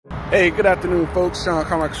Hey, good afternoon, folks. Sean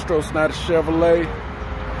Carmichael, Stroh Snyder Chevrolet.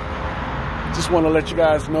 Just want to let you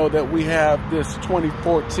guys know that we have this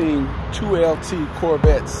 2014 2LT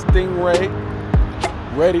Corvette Stingray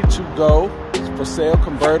ready to go. It's for sale,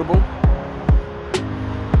 convertible.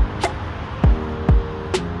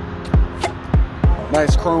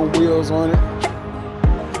 Nice chrome wheels on it.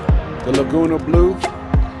 The Laguna Blue.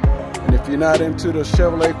 And if you're not into the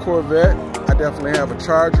Chevrolet Corvette, I definitely have a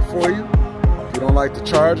Charger for you. If you don't like the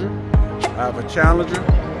Charger, I have a Challenger.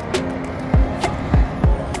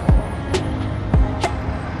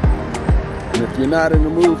 And if you're not in the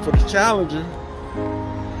mood for the Challenger,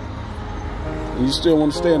 and you still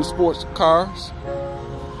want to stay in the sports cars,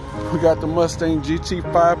 we got the Mustang GT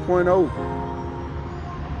 5.0.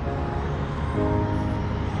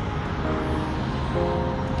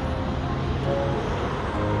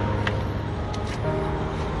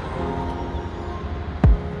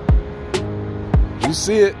 You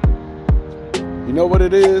see it, you know what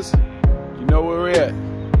it is, you know where we're at.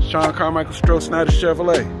 Sean Carmichael, Stroh Snyder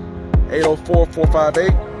Chevrolet,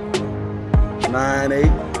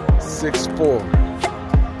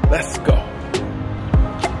 804-458-9864. Let's go.